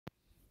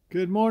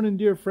Good morning,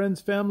 dear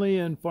friends, family,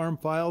 and Farm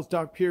Files.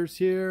 Doc Pierce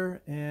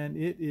here, and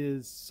it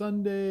is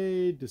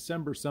Sunday,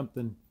 December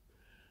something,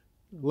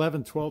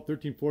 11th, 12th,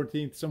 13th,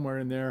 14th, somewhere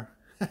in there.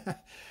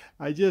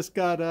 I just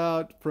got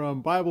out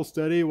from Bible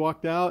study,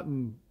 walked out,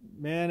 and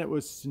man, it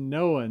was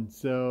snowing.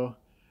 So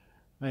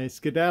I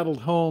skedaddled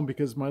home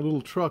because my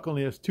little truck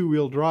only has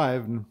two-wheel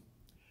drive, and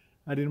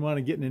I didn't want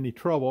to get in any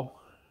trouble.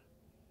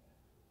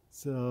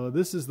 So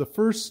this is the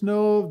first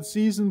snow of the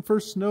season,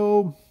 first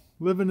snow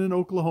living in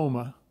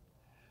Oklahoma.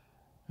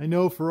 I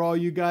know for all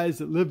you guys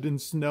that lived in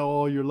snow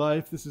all your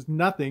life, this is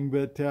nothing,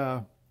 but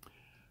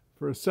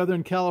for a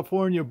Southern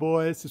California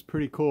boy, this is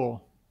pretty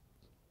cool.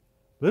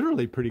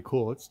 Literally pretty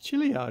cool. It's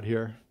chilly out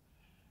here.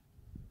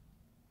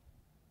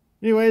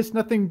 Anyways,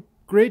 nothing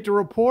great to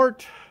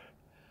report.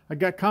 I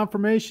got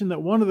confirmation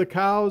that one of the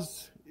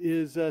cows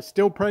is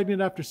still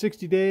pregnant after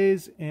 60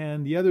 days,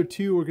 and the other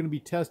two are going to be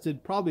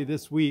tested probably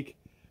this week.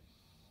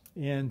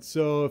 And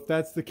so if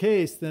that's the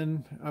case,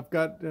 then I've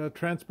got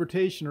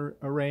transportation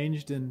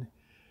arranged, and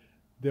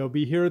they'll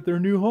be here at their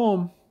new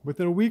home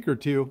within a week or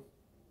two.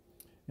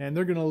 And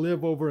they're going to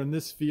live over in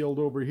this field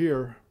over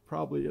here,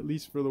 probably at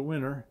least for the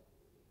winter.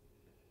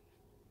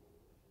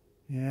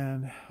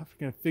 And I'm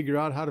going to figure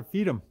out how to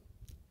feed them.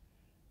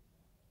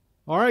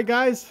 All right,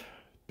 guys.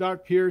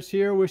 Doc Pierce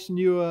here, wishing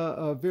you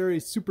a very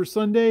super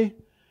Sunday.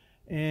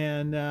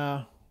 And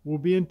we'll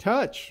be in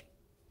touch.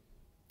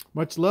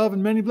 Much love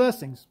and many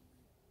blessings.